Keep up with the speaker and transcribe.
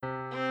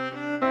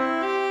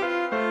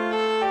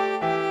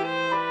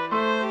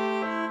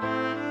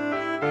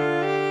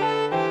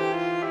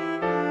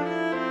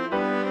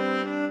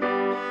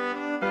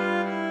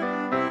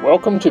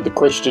Welcome to the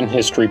Christian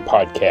History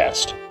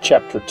Podcast,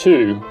 Chapter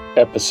 2,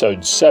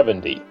 Episode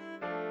 70.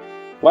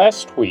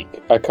 Last week,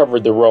 I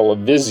covered the role of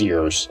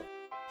viziers,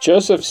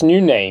 Joseph's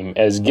new name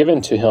as given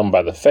to him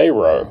by the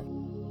Pharaoh,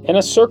 and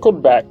I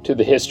circled back to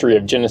the history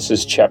of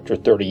Genesis chapter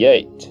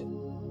 38.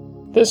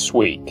 This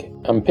week,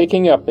 I'm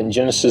picking up in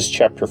Genesis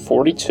chapter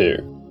 42,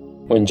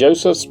 when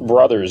Joseph's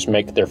brothers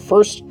make their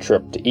first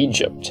trip to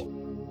Egypt.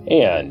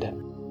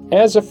 And,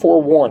 as a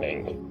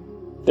forewarning,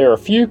 there are a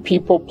few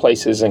people,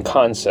 places, and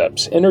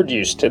concepts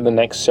introduced in the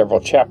next several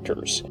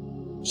chapters,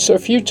 so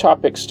few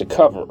topics to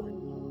cover.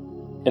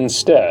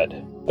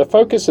 Instead, the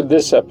focus of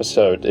this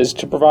episode is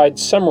to provide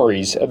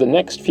summaries of the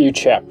next few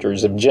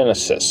chapters of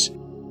Genesis.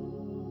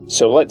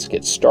 So let's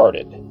get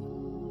started.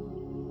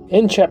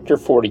 In chapter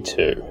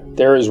 42,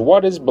 there is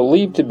what is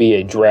believed to be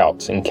a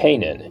drought in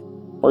Canaan,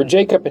 where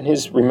Jacob and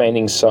his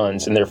remaining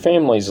sons and their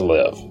families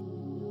live.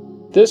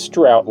 This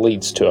drought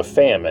leads to a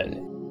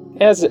famine,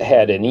 as it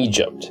had in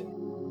Egypt.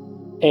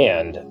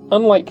 And,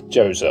 unlike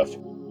Joseph,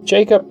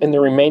 Jacob and the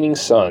remaining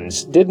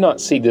sons did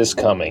not see this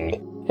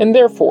coming, and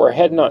therefore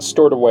had not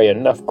stored away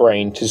enough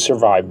grain to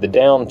survive the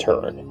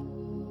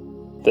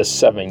downturn. The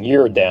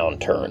 7-year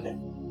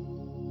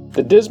downturn.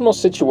 The dismal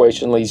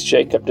situation leads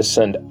Jacob to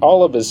send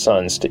all of his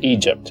sons to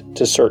Egypt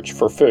to search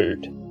for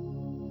food.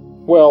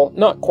 Well,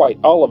 not quite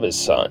all of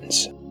his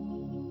sons.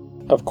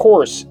 Of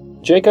course,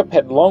 Jacob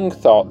had long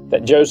thought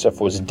that Joseph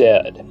was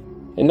dead,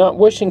 and not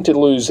wishing to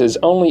lose his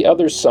only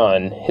other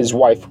son his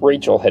wife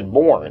Rachel had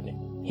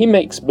borne, he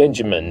makes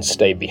Benjamin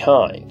stay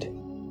behind.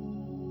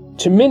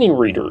 To many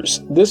readers,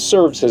 this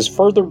serves as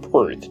further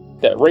proof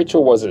that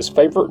Rachel was his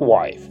favorite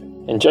wife,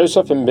 and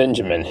Joseph and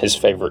Benjamin his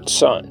favorite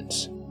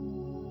sons.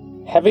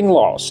 Having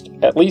lost,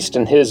 at least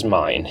in his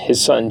mind,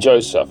 his son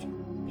Joseph,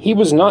 he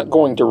was not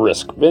going to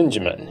risk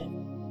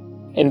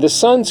Benjamin. And the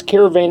sons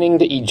caravanning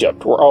to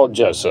Egypt were all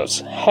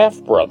Joseph's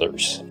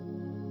half-brothers.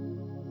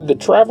 The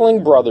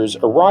traveling brothers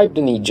arrived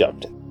in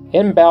Egypt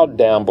and bowed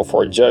down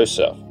before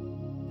Joseph.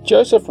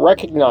 Joseph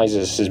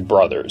recognizes his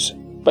brothers,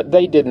 but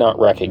they did not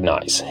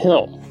recognize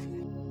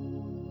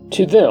him.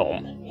 To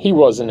them, he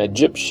was an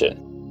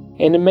Egyptian,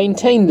 and to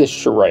maintain this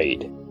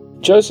charade,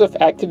 Joseph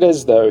acted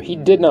as though he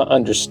did not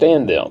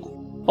understand them,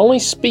 only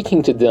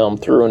speaking to them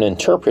through an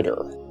interpreter.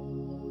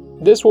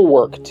 This will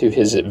work to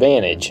his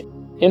advantage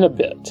in a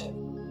bit.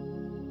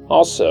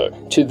 Also,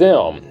 to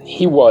them,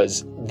 he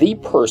was the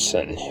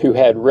person who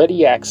had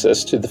ready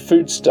access to the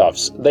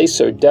foodstuffs they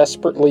so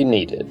desperately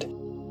needed.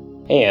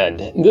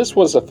 And this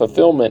was a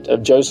fulfillment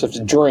of Joseph's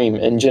dream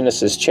in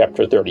Genesis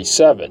chapter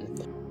 37,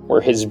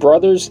 where his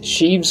brothers'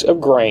 sheaves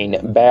of grain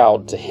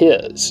bowed to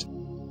his.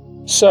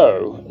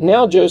 So,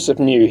 now Joseph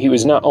knew he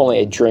was not only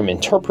a dream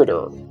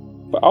interpreter,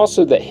 but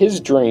also that his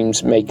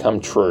dreams may come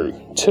true,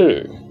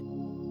 too.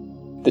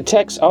 The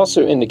text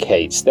also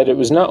indicates that it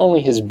was not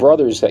only his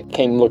brothers that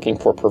came looking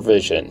for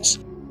provisions,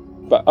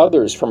 but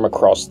others from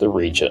across the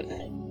region.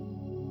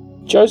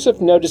 Joseph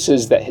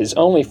notices that his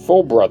only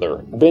full brother,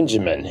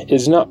 Benjamin,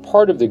 is not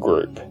part of the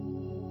group,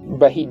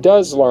 but he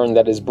does learn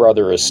that his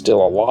brother is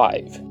still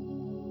alive.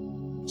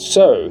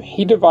 So,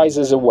 he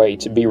devises a way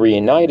to be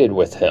reunited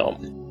with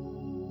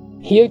him.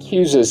 He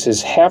accuses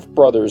his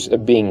half-brothers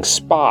of being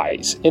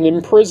spies and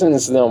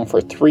imprisons them for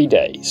 3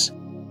 days.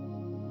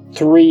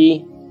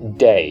 3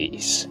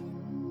 days.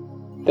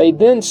 They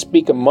then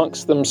speak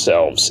amongst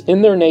themselves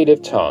in their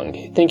native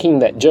tongue, thinking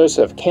that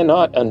Joseph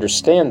cannot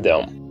understand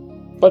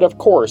them, but of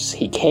course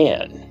he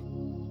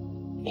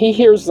can. He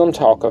hears them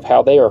talk of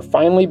how they are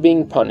finally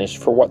being punished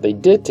for what they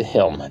did to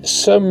him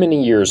so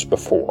many years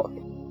before.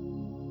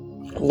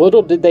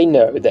 Little did they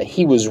know that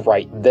he was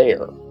right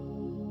there.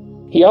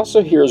 He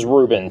also hears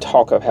Reuben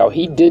talk of how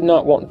he did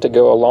not want to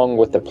go along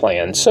with the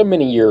plan so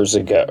many years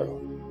ago.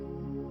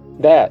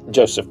 That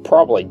Joseph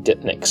probably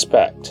didn't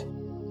expect.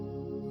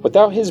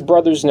 Without his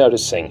brothers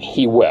noticing,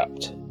 he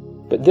wept,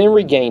 but then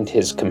regained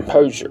his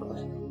composure.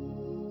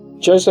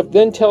 Joseph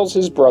then tells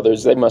his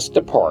brothers they must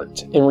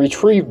depart and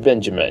retrieve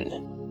Benjamin,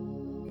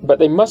 but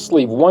they must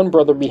leave one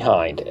brother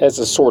behind as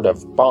a sort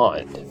of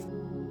bond.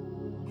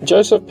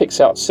 Joseph picks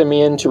out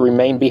Simeon to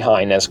remain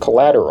behind as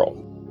collateral,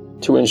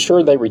 to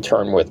ensure they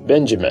return with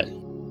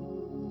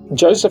Benjamin.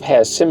 Joseph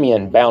has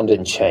Simeon bound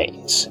in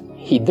chains.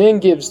 He then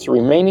gives the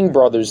remaining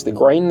brothers the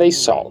grain they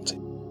sought,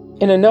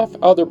 and enough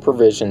other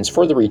provisions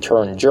for the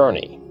return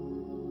journey.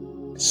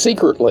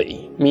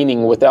 Secretly,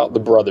 meaning without the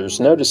brothers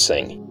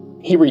noticing,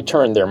 he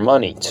returned their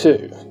money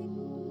too.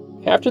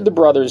 After the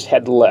brothers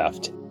had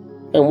left,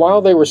 and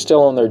while they were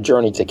still on their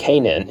journey to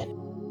Canaan,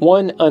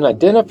 one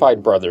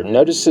unidentified brother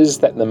notices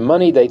that the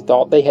money they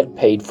thought they had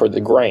paid for the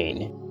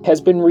grain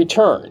has been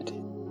returned,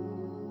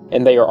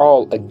 and they are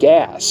all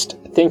aghast,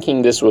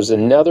 thinking this was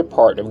another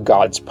part of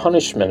God's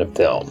punishment of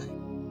them.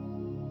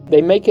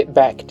 They make it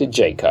back to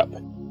Jacob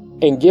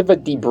and give a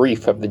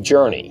debrief of the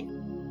journey,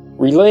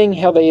 relaying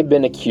how they had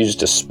been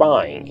accused of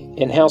spying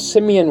and how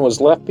Simeon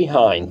was left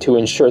behind to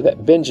ensure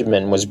that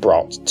Benjamin was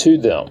brought to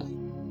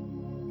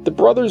them. The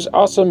brothers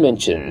also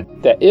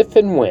mention that if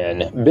and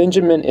when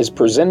Benjamin is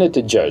presented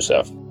to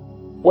Joseph,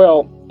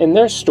 well, in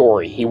their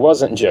story he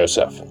wasn't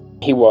Joseph,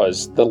 he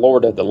was the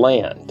Lord of the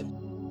land.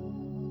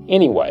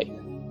 Anyway,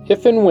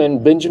 if and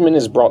when Benjamin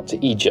is brought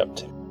to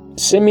Egypt,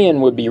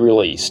 Simeon would be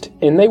released,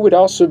 and they would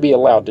also be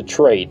allowed to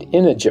trade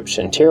in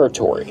Egyptian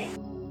territory.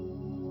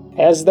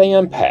 As they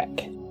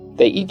unpack,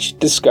 they each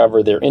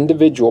discover their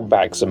individual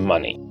bags of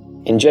money,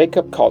 and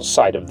Jacob caught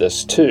sight of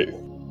this too.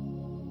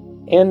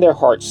 And their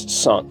hearts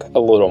sunk a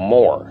little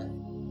more.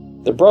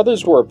 The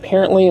brothers were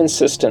apparently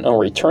insistent on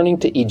returning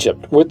to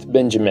Egypt with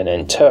Benjamin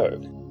in tow,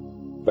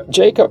 but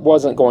Jacob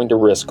wasn't going to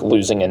risk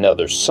losing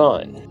another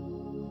son.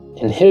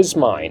 In his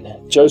mind,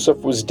 Joseph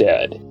was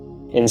dead,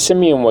 and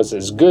Simeon was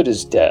as good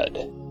as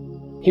dead.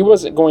 He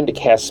wasn't going to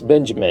cast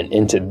Benjamin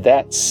into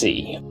that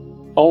sea,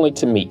 only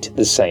to meet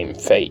the same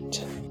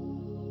fate.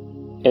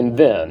 And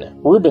then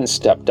Reuben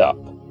stepped up,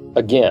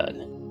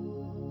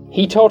 again.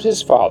 He told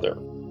his father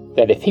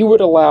that if he would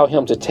allow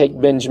him to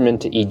take Benjamin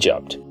to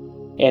Egypt,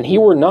 and he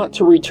were not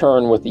to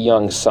return with the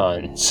young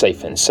son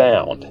safe and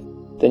sound,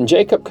 then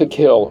Jacob could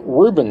kill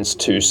Reuben's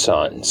 2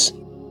 sons,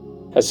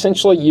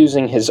 essentially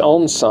using his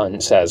own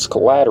sons as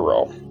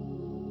collateral.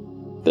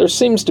 There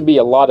seems to be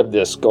a lot of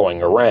this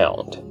going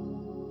around.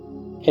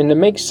 And to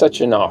make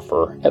such an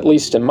offer, at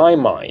least in my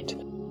mind,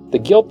 the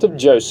guilt of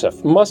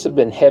Joseph must have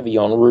been heavy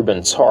on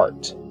Reuben's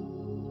heart.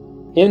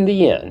 In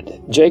the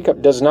end,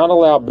 Jacob does not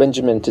allow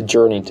Benjamin to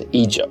journey to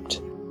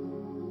Egypt.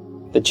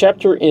 The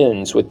chapter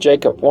ends with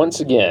Jacob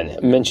once again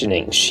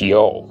mentioning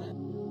Sheol.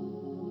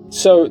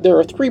 So there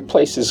are 3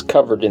 places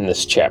covered in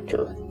this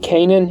chapter: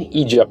 Canaan,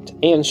 Egypt,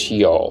 and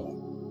Sheol.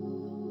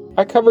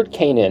 I covered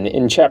Canaan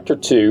in chapter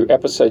 2,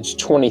 episodes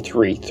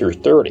 23 through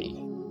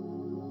 30.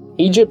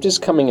 Egypt is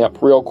coming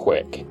up real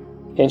quick,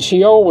 and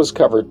Sheol was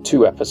covered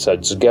 2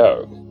 episodes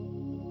ago.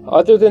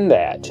 Other than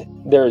that,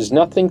 there is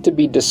nothing to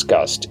be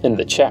discussed in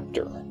the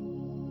chapter.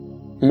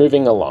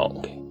 Moving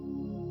along.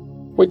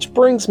 Which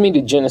brings me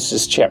to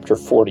Genesis chapter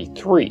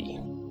 43.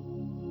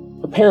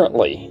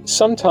 Apparently,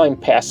 some time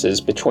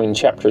passes between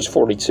chapters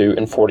 42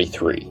 and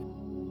 43,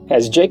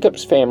 as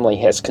Jacob's family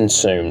has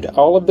consumed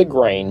all of the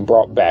grain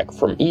brought back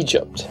from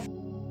Egypt.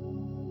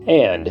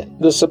 And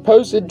the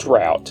supposed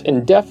drought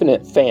and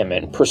definite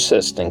famine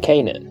persist in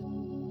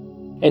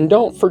Canaan. And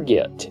don't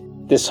forget,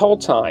 this whole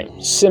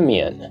time,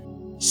 Simeon,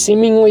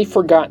 seemingly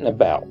forgotten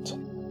about,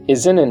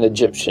 is in an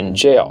Egyptian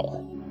jail.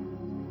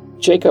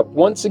 Jacob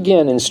once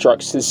again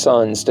instructs his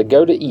sons to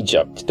go to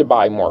Egypt to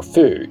buy more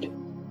food.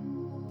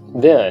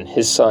 Then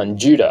his son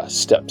Judah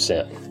steps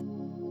in.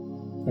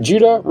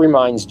 Judah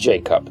reminds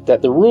Jacob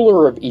that the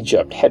ruler of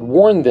Egypt had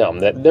warned them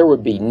that there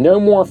would be no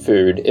more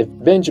food if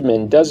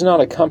Benjamin does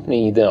not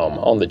accompany them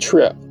on the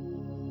trip.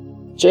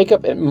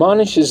 Jacob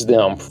admonishes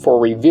them for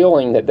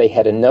revealing that they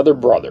had another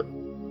brother,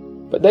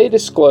 but they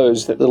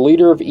disclose that the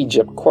leader of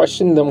Egypt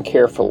questioned them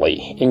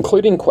carefully,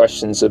 including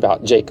questions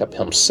about Jacob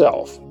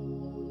himself.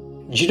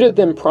 Judah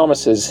then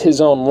promises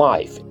his own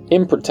life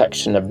in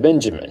protection of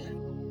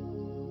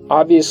Benjamin.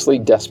 Obviously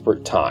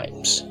desperate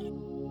times.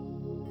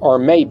 Or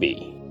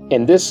maybe,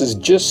 and this is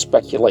just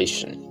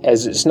speculation,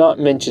 as it's not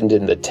mentioned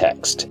in the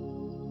text,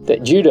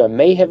 that Judah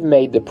may have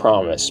made the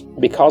promise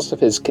because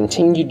of his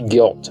continued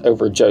guilt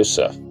over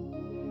Joseph,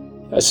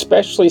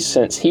 especially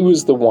since he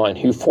was the one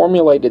who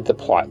formulated the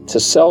plot to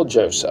sell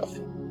Joseph.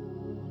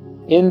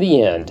 In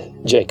the end,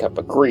 Jacob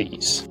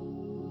agrees.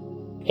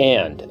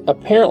 And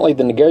apparently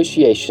the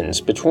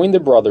negotiations between the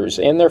brothers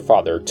and their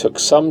father took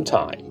some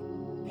time,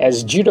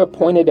 as Judah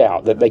pointed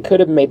out that they could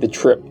have made the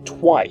trip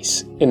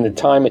twice in the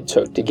time it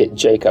took to get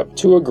Jacob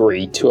to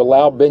agree to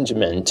allow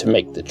Benjamin to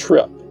make the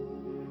trip.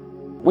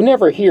 We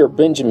never hear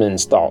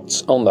Benjamin's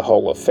thoughts on the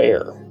whole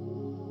affair.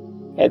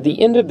 At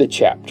the end of the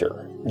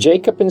chapter,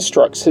 Jacob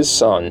instructs his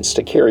sons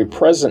to carry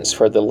presents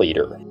for the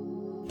leader,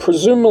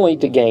 presumably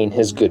to gain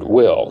his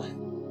goodwill.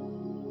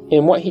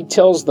 And what he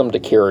tells them to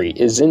carry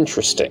is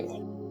interesting.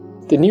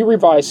 The New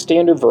Revised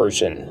Standard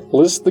Version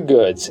lists the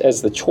goods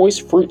as the choice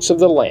fruits of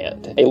the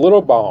land, a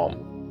little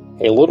balm,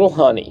 a little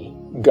honey,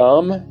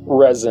 gum,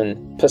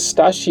 resin,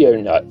 pistachio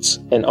nuts,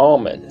 and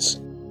almonds.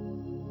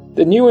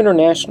 The New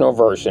International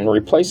Version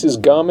replaces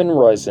gum and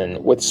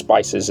resin with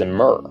spices and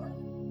myrrh.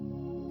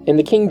 And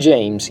the King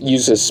James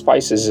uses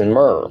spices and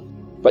myrrh,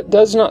 but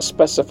does not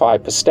specify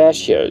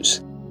pistachios,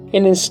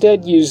 and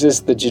instead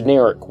uses the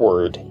generic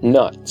word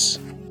nuts.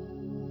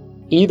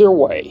 Either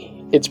way,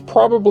 it's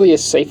probably a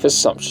safe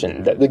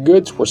assumption that the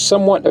goods were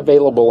somewhat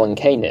available in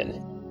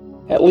Canaan,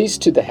 at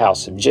least to the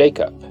house of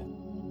Jacob,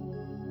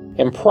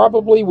 and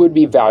probably would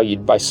be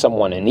valued by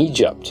someone in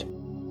Egypt,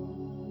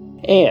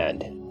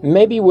 and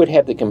maybe would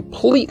have the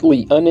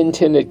completely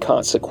unintended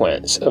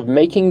consequence of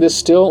making the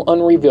still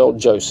unrevealed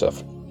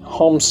Joseph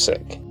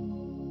homesick.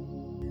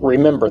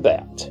 Remember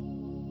that.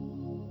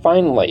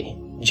 Finally,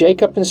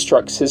 Jacob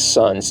instructs his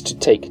sons to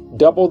take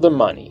double the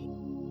money,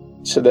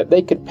 so that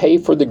they could pay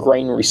for the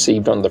grain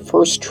received on the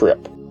first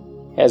trip,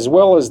 as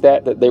well as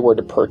that they were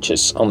to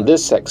purchase on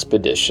this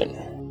expedition.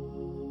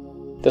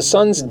 The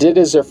sons did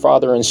as their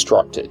father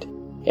instructed,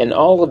 and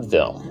all of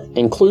them,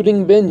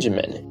 including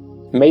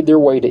Benjamin, made their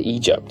way to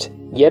Egypt,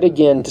 yet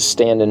again to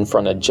stand in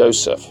front of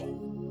Joseph.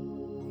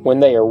 When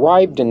they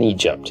arrived in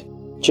Egypt,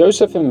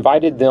 Joseph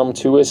invited them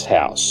to his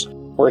house,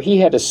 where he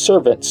had a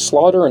servant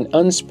slaughter an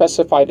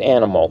unspecified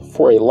animal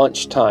for a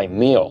lunchtime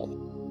meal.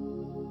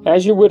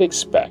 As you would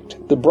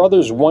expect, the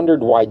brothers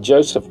wondered why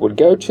Joseph would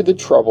go to the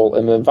trouble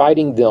of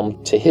inviting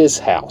them to his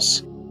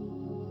house.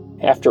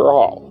 After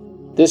all,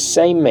 this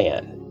same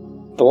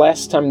man, the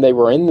last time they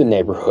were in the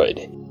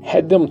neighborhood,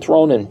 had them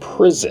thrown in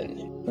prison,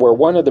 where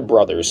one of the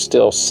brothers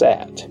still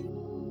sat.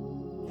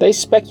 They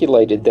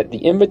speculated that the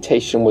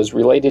invitation was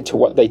related to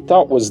what they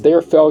thought was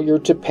their failure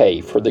to pay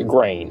for the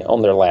grain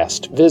on their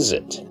last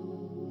visit.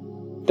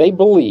 They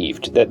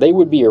believed that they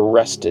would be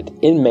arrested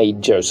and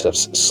made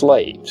Joseph's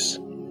slaves.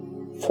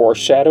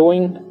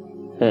 Foreshadowing?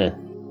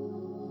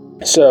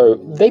 So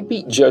they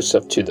beat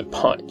Joseph to the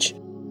punch.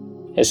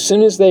 As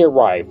soon as they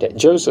arrived at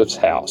Joseph's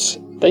house,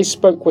 they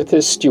spoke with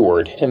his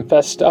steward and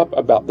fessed up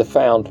about the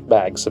found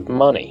bags of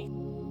money.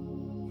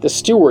 The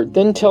steward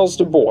then tells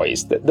the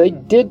boys that they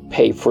did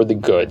pay for the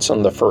goods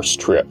on the first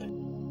trip,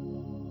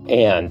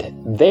 and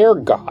their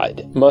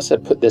God must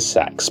have put the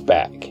sacks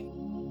back.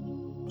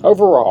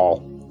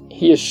 Overall,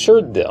 he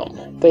assured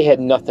them they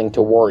had nothing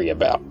to worry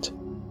about.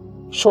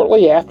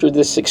 Shortly after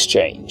this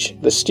exchange,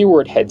 the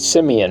steward had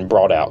Simeon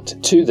brought out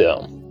to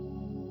them.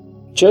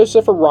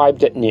 Joseph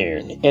arrived at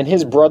noon, and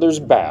his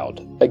brothers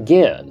bowed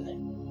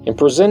again and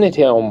presented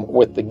him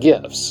with the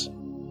gifts.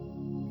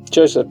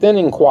 Joseph then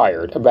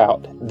inquired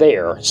about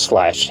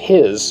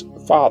their/his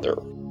father,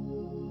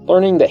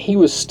 learning that he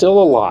was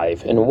still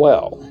alive and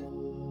well.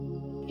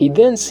 He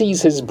then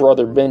sees his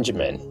brother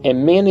Benjamin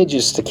and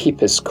manages to keep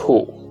his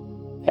cool,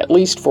 at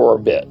least for a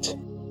bit.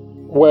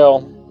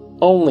 Well,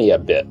 only a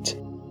bit.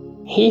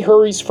 He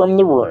hurries from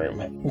the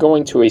room,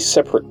 going to a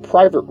separate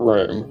private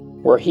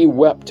room where he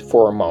wept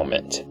for a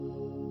moment.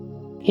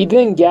 He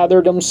then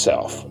gathered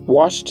himself,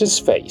 washed his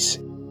face,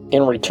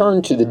 and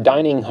returned to the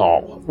dining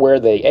hall where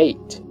they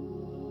ate.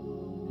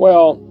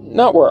 Well,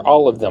 not where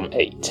all of them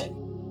ate.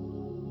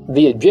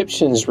 The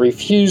Egyptians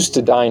refused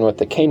to dine with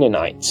the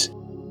Canaanites,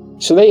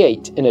 so they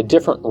ate in a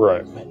different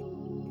room,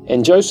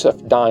 and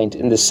Joseph dined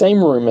in the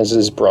same room as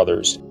his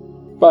brothers,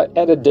 but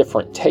at a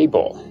different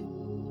table.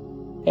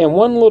 And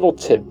one little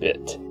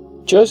tidbit,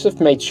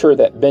 Joseph made sure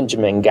that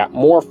Benjamin got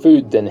more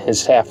food than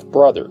his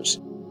half-brothers,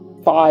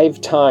 5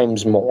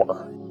 times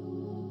more.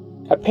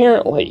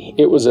 Apparently,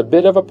 it was a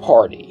bit of a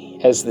party,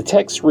 as the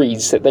text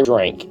reads that they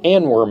drank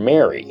and were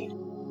merry.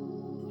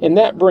 And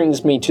that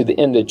brings me to the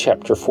end of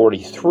chapter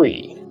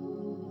 43.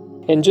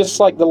 And just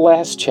like the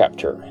last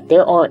chapter,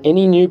 there aren't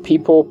any new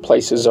people,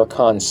 places, or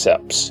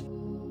concepts.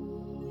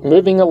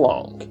 Moving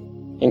along,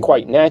 and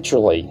quite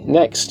naturally,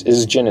 next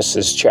is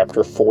Genesis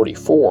chapter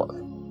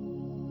 44.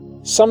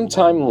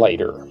 Sometime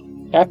later,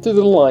 after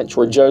the lunch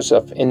where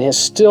Joseph and his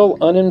still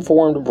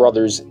uninformed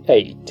brothers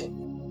ate,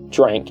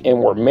 drank,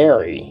 and were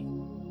merry,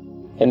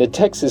 and the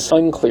text is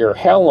unclear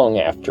how long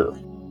after,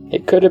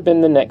 it could have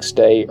been the next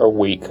day or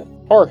week,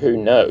 or who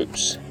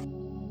knows.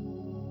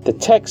 The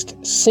text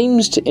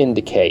seems to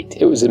indicate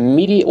it was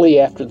immediately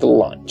after the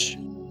lunch.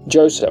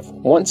 Joseph,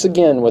 once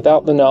again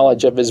without the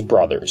knowledge of his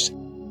brothers,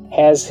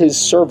 has his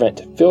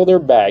servant fill their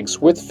bags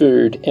with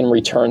food and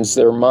returns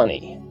their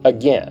money,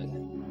 again.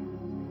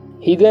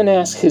 He then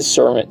asks his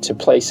servant to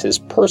place his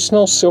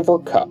personal silver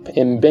cup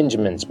in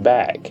Benjamin's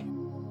bag.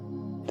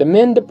 The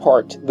men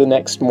depart the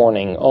next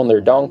morning on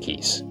their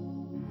donkeys.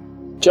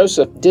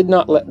 Joseph did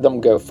not let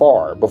them go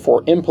far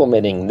before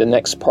implementing the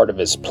next part of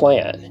his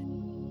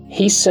plan.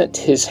 He sent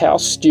his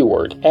house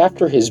steward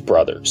after his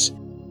brothers.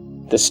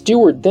 The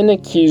steward then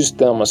accused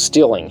them of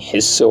stealing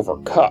his silver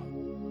cup.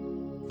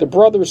 The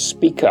brothers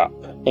speak up,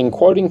 and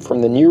quoting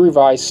from the New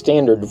Revised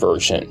Standard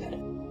Version,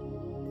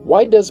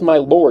 "Why does my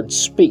Lord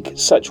speak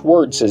such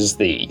words as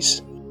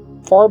these?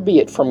 Far be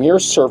it from your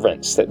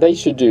servants that they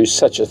should do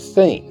such a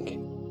thing.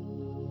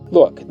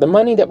 Look, the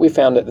money that we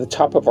found at the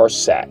top of our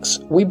sacks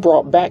we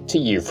brought back to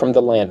you from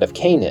the land of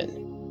Canaan.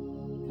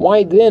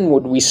 Why then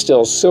would we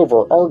steal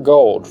silver or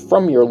gold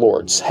from your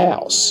Lord's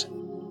house?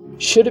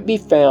 Should it be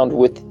found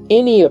with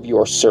any of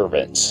your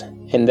servants,"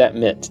 and that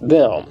meant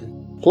them,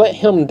 "let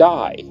him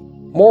die.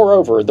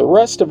 Moreover, the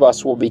rest of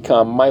us will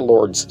become my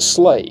Lord's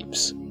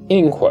slaves."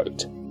 End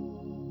quote.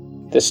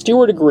 The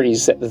steward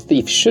agrees that the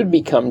thief should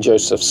become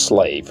Joseph's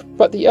slave,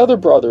 but the other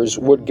brothers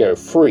would go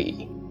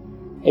free.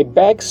 A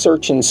bag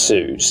search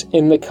ensues,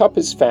 and the cup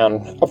is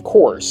found, of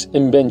course,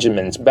 in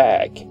Benjamin's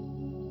bag.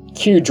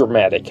 Cue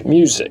dramatic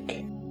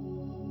music.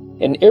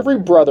 And every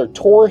brother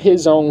tore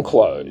his own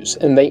clothes,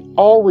 and they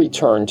all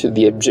returned to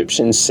the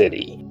Egyptian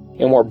city,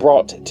 and were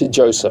brought to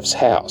Joseph's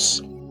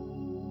house.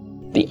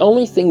 The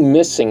only thing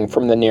missing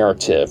from the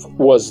narrative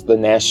was the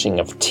gnashing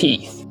of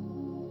teeth.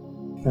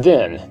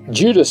 Then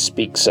Judah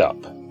speaks up,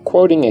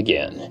 quoting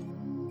again,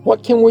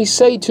 "What can we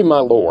say to my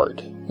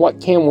Lord? What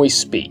can we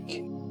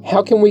speak?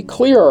 How can we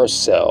clear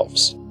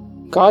ourselves?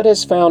 God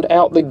has found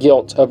out the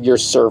guilt of your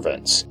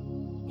servants.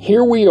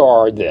 Here we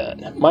are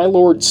then, my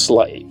Lord's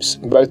slaves,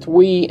 both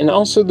we and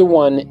also the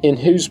one in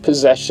whose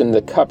possession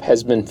the cup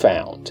has been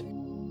found."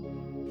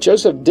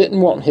 Joseph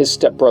didn't want his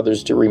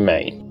stepbrothers to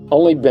remain,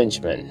 only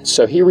Benjamin,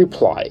 so he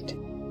replied,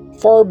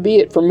 Far be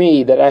it from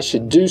me that I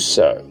should do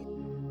so.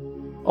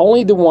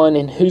 Only the one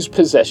in whose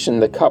possession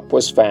the cup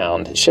was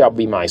found shall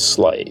be my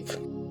slave.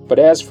 But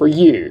as for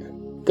you,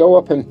 go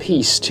up in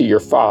peace to your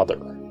father."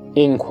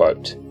 End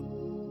quote.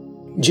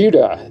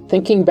 Judah,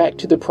 thinking back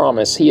to the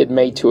promise he had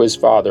made to his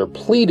father,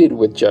 pleaded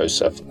with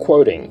Joseph,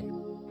 quoting,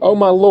 "O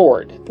my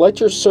lord, let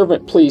your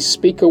servant please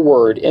speak a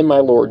word in my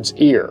lord's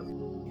ear,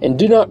 and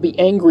do not be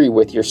angry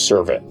with your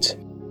servant,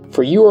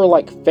 for you are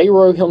like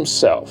Pharaoh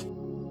himself.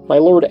 My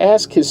lord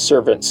asked his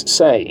servants,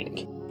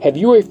 saying, 'Have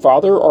you a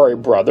father or a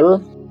brother?'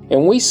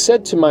 And we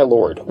said to my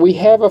lord, 'We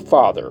have a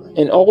father,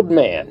 an old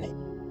man,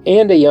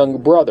 and a young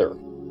brother,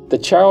 the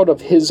child of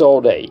his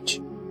old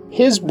age.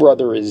 His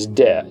brother is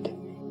dead.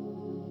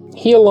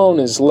 He alone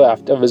is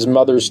left of his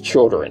mother's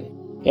children,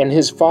 and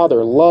his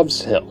father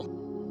loves him.'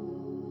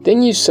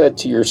 Then you said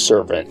to your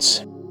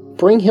servants,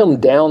 'Bring him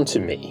down to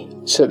me,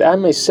 so that I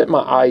may set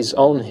my eyes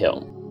on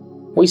him.'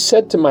 We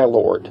said to my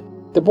lord,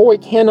 'The boy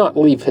cannot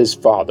leave his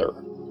father,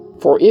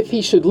 for if he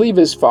should leave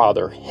his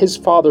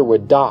father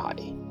would die.'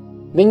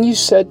 Then you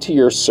said to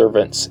your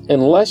servants,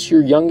 'Unless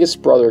your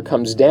youngest brother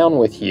comes down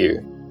with you,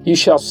 you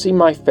shall see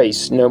my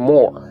face no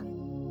more.'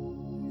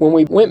 When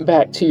we went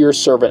back to your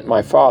servant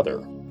my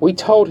father, we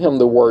told him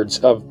the words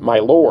of my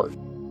lord.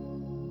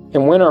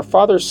 And when our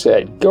father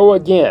said, 'Go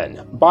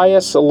again, buy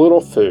us a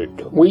little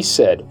food,' we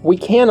said, 'We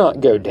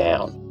cannot go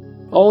down.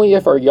 Only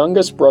if our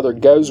youngest brother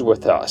goes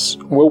with us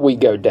will we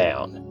go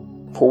down.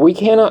 For we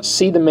cannot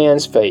see the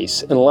man's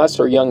face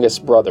unless our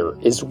youngest brother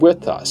is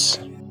with us.'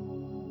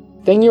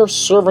 Then your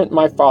servant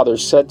my father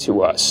said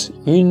to us,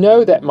 'You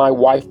know that my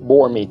wife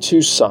bore me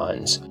 2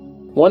 sons.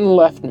 One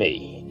left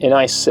me, and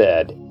I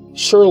said,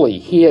 Surely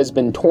he has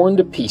been torn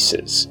to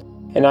pieces,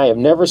 and I have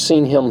never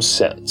seen him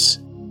since.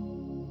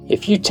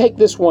 If you take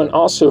this one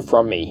also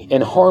from me,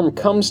 and harm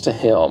comes to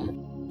him,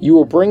 you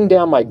will bring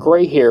down my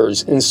gray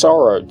hairs in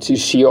sorrow to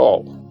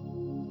Sheol.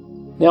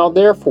 Now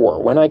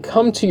therefore, when I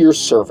come to your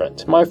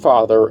servant, my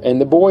father, and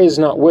the boy is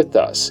not with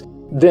us,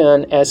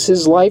 then, as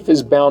his life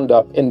is bound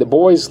up in the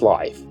boy's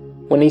life,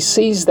 when he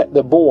sees that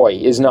the boy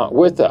is not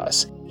with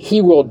us,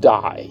 he will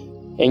die,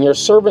 and your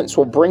servants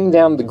will bring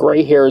down the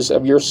gray hairs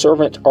of your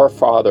servant our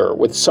father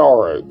with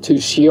sorrow to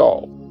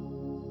Sheol.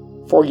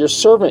 For your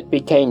servant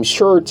became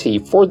surety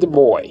for the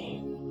boy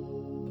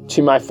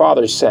to my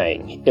father,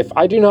 saying, If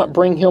I do not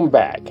bring him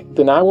back,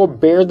 then I will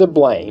bear the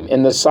blame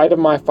in the sight of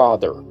my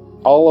father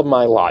all of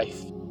my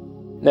life.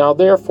 Now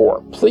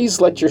therefore, please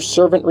let your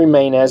servant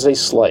remain as a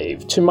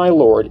slave to my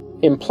lord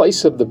in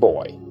place of the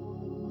boy,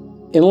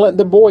 and let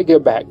the boy go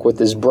back with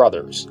his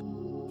brothers.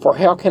 For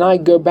how can I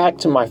go back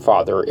to my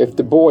father if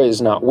the boy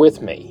is not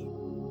with me?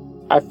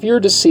 I fear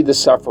to see the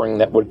suffering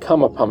that would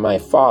come upon my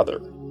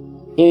father."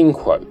 End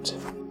quote.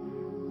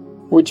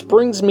 Which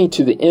brings me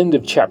to the end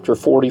of chapter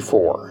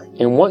 44,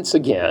 and once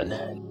again,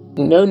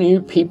 no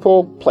new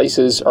people,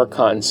 places, or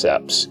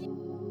concepts.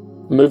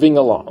 Moving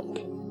along.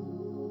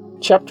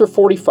 Chapter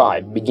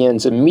 45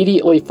 begins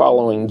immediately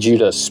following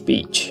Judah's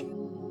speech.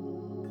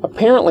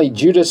 Apparently,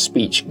 Judah's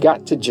speech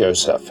got to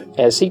Joseph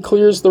as he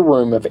clears the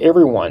room of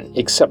everyone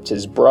except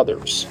his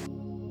brothers.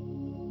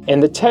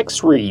 And the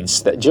text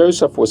reads that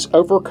Joseph was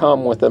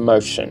overcome with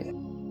emotion.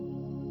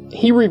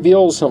 He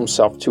reveals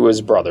himself to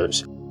his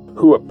brothers,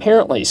 who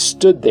apparently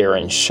stood there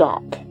in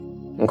shock,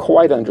 and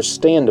quite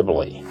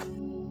understandably.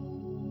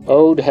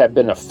 Oh, to have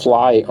been a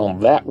fly on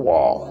that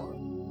wall.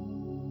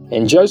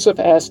 And Joseph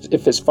asked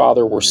if his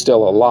father were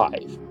still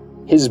alive.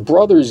 His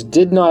brothers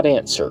did not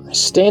answer,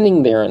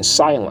 standing there in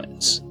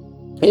silence,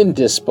 in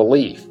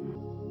disbelief.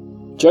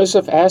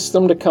 Joseph asked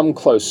them to come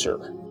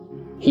closer.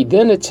 He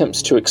then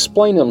attempts to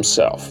explain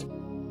himself,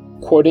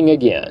 quoting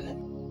again,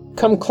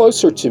 "Come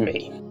closer to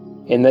me."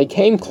 And they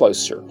came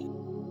closer.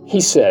 He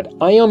said,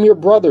 "I am your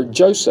brother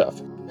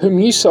Joseph, whom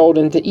you sold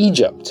into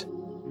Egypt.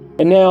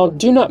 And now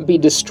do not be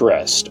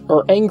distressed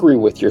or angry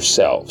with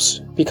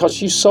yourselves,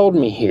 because you sold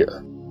me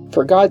here.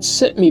 For God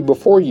sent me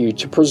before you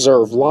to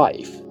preserve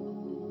life.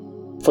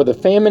 For the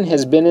famine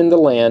has been in the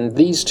land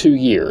these 2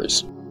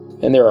 years,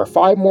 and there are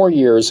 5 more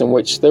years in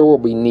which there will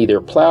be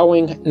neither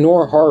plowing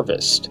nor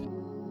harvest.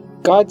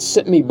 God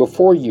sent me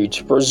before you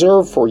to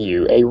preserve for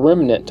you a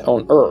remnant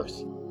on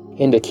earth,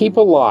 and to keep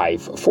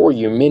alive for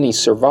you many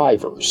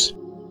survivors.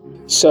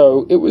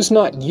 So it was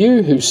not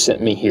you who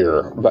sent me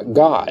here, but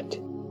God.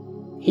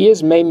 He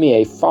has made me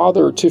a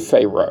father to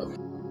Pharaoh,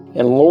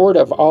 and lord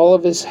of all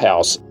of his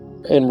house,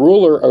 and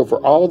ruler over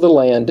all the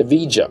land of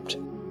Egypt.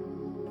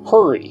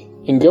 Hurry,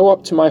 and go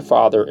up to my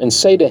father, and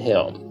say to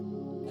him,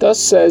 Thus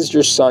says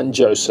your son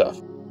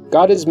Joseph,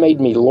 God has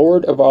made me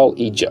lord of all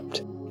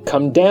Egypt.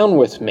 Come down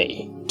with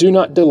me, do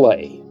not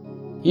delay.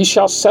 You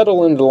shall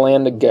settle in the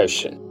land of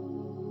Goshen,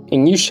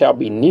 and you shall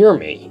be near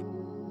me,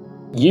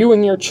 you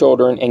and your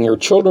children and your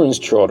children's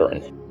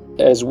children,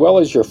 as well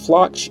as your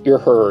flocks, your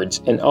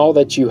herds, and all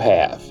that you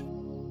have.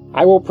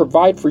 I will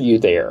provide for you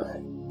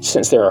there,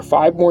 since there are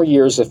 5 more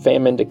years of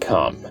famine to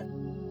come,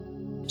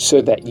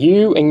 so that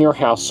you and your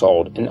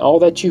household and all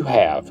that you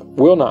have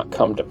will not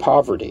come to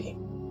poverty.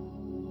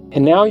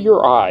 And now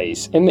your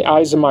eyes, and the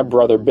eyes of my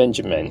brother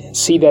Benjamin,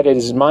 see that it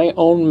is my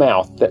own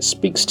mouth that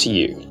speaks to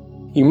you.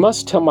 You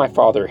must tell my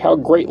father how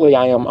greatly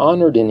I am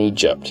honored in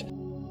Egypt,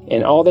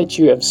 and all that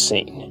you have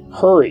seen.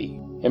 Hurry,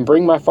 and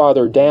bring my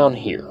father down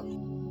here."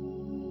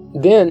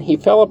 Then he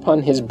fell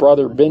upon his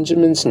brother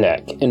Benjamin's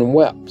neck and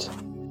wept,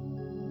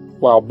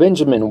 while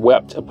Benjamin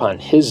wept upon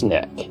his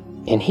neck,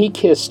 and he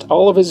kissed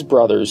all of his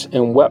brothers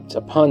and wept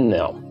upon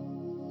them.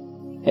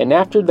 And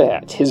after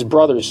that his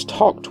brothers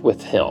talked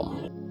with him."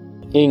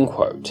 End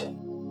quote.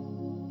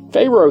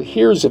 Pharaoh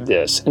hears of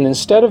this, and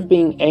instead of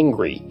being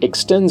angry,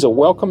 extends a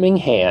welcoming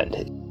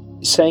hand,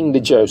 saying to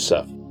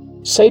Joseph,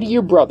 "Say to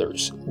your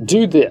brothers,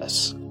 do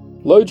this.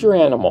 Load your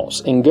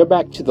animals and go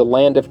back to the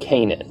land of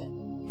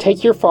Canaan.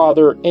 Take your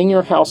father and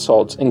your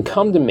households and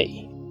come to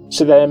me,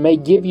 so that I may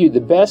give you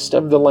the best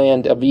of the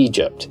land of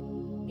Egypt,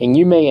 and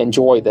you may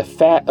enjoy the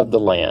fat of the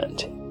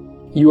land.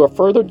 You are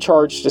further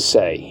charged to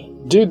say,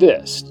 do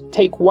this,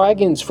 take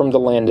wagons from the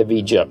land of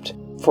Egypt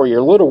for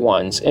your little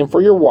ones and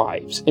for your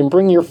wives, and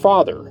bring your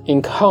father,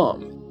 and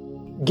come.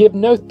 Give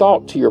no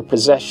thought to your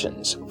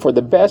possessions, for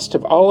the best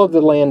of all of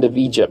the land of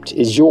Egypt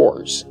is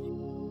yours."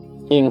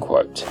 End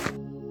quote.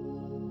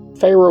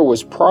 Pharaoh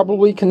was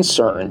probably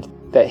concerned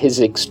that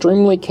his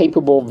extremely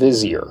capable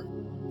vizier,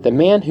 the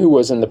man who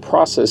was in the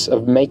process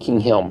of making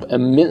him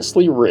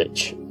immensely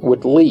rich,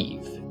 would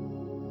leave.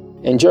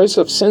 And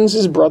Joseph sends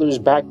his brothers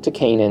back to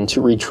Canaan to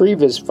retrieve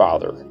his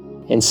father,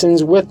 and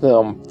sends with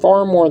them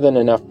far more than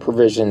enough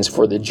provisions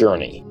for the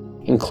journey,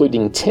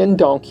 including 10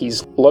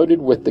 donkeys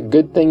loaded with the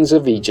good things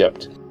of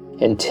Egypt,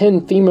 and 10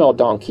 female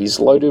donkeys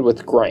loaded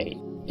with grain,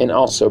 and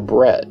also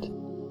bread.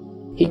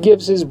 He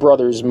gives his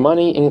brothers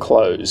money and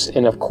clothes,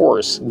 and of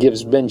course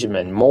gives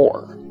Benjamin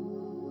more.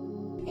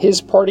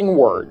 His parting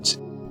words,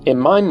 in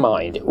my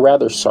mind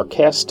rather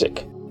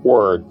sarcastic,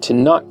 were to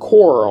not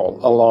quarrel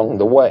along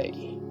the way.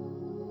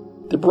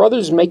 The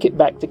brothers make it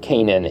back to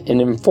Canaan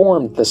and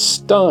inform the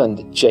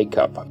stunned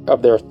Jacob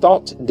of their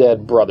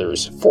thought-dead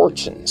brother's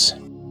fortunes.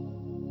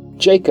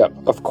 Jacob,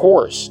 of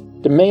course,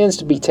 demands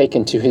to be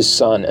taken to his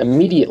son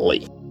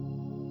immediately.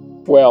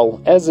 Well,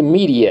 as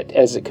immediate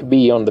as it could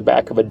be on the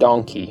back of a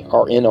donkey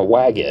or in a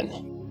wagon.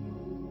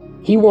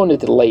 He wanted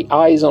to lay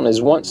eyes on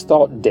his once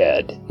thought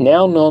dead,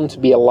 now known to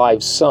be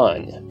alive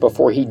son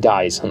before he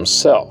dies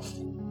himself.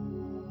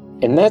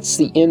 And that's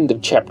the end of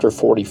chapter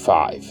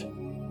 45.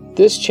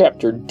 This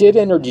chapter did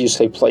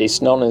introduce a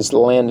place known as the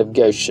land of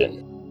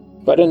Goshen,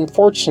 but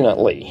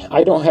unfortunately,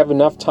 I don't have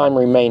enough time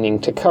remaining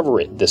to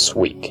cover it this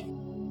week.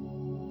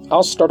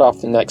 I'll start off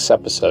the next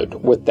episode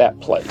with that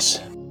place.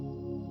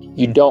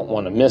 You don't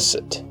want to miss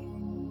it.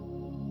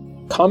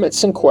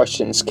 Comments and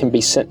questions can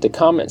be sent to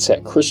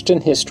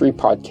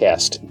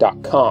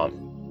comments@christianhistorypodcast.com.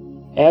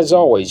 As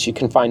always, you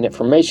can find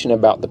information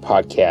about the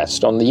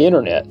podcast on the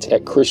internet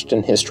at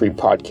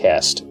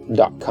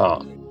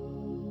christianhistorypodcast.com.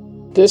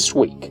 This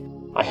week,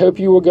 I hope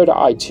you will go to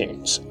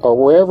iTunes or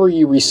wherever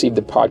you receive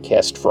the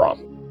podcast from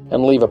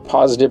and leave a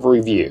positive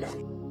review.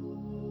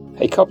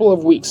 A couple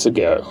of weeks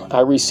ago, I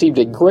received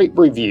a great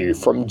review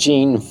from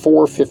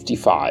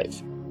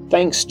Gene455.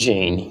 Thanks,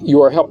 Gene.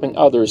 You are helping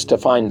others to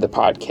find the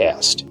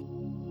podcast.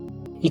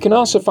 You can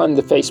also find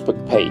the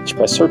Facebook page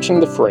by searching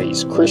the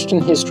phrase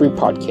Christian History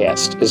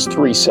Podcast as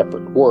 3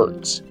 separate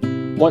words.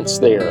 Once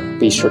there,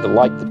 be sure to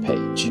like the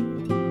page.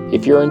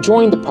 If you're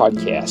enjoying the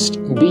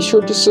podcast, be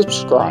sure to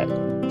subscribe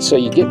so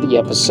you get the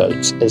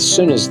episodes as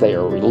soon as they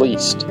are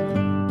released.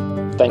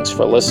 Thanks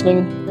for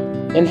listening,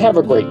 and have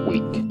a great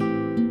week.